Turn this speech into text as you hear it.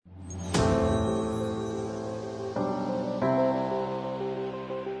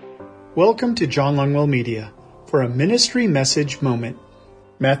Welcome to John Longwell Media for a ministry message moment.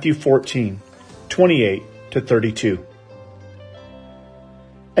 Matthew 14:28-32.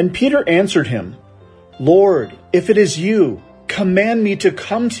 And Peter answered him, Lord, if it is you, command me to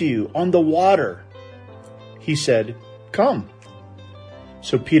come to you on the water. He said, Come.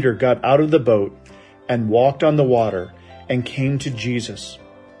 So Peter got out of the boat and walked on the water and came to Jesus.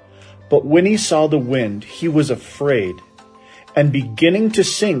 But when he saw the wind, he was afraid, and beginning to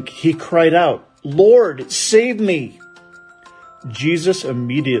sink, he cried out, Lord, save me! Jesus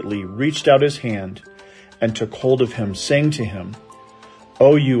immediately reached out his hand and took hold of him, saying to him,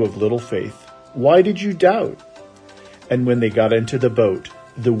 O you of little faith, why did you doubt? And when they got into the boat,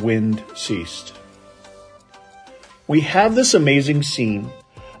 the wind ceased. We have this amazing scene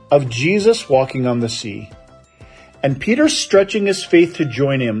of Jesus walking on the sea, and Peter stretching his faith to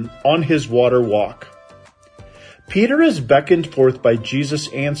join him on his water walk. Peter is beckoned forth by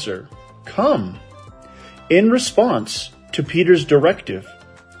Jesus' answer, Come, in response to Peter's directive.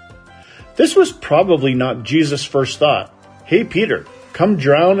 This was probably not Jesus' first thought. Hey, Peter, come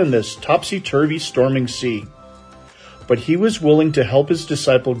drown in this topsy-turvy storming sea. But he was willing to help his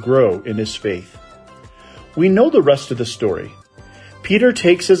disciple grow in his faith. We know the rest of the story. Peter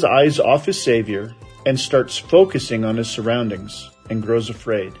takes his eyes off his Savior and starts focusing on his surroundings and grows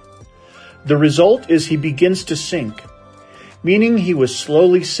afraid. The result is he begins to sink, meaning he was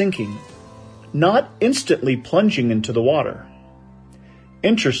slowly sinking, not instantly plunging into the water.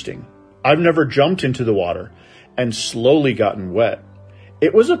 Interesting. I've never jumped into the water and slowly gotten wet.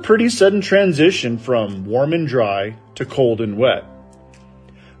 It was a pretty sudden transition from warm and dry to cold and wet.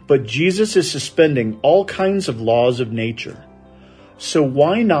 But Jesus is suspending all kinds of laws of nature. So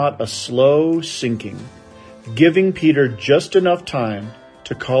why not a slow sinking, giving Peter just enough time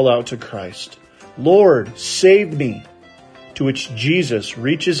to call out to Christ, Lord, save me, to which Jesus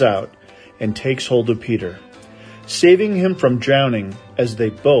reaches out and takes hold of Peter, saving him from drowning as they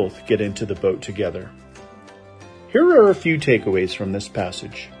both get into the boat together. Here are a few takeaways from this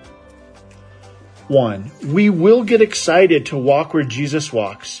passage. 1. We will get excited to walk where Jesus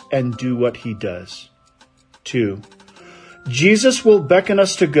walks and do what he does. 2. Jesus will beckon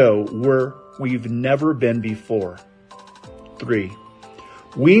us to go where we've never been before. 3.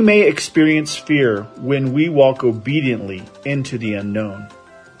 We may experience fear when we walk obediently into the unknown.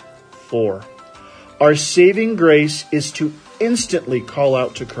 4. Our saving grace is to instantly call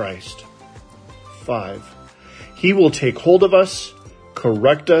out to Christ. 5. He will take hold of us,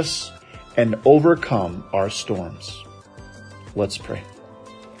 correct us, and overcome our storms. Let's pray.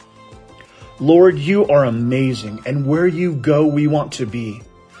 Lord, you are amazing, and where you go, we want to be.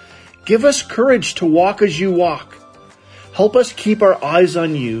 Give us courage to walk as you walk. Help us keep our eyes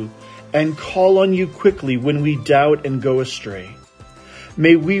on you and call on you quickly when we doubt and go astray.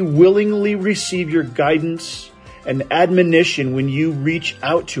 May we willingly receive your guidance and admonition when you reach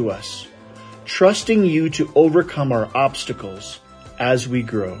out to us, trusting you to overcome our obstacles as we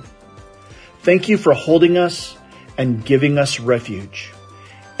grow. Thank you for holding us and giving us refuge.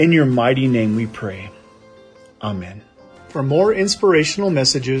 In your mighty name we pray. Amen. For more inspirational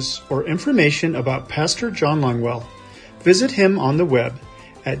messages or information about Pastor John Longwell, visit him on the web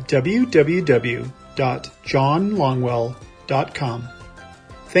at www.johnlongwell.com.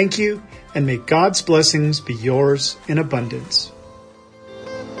 Thank you, and may God's blessings be yours in abundance.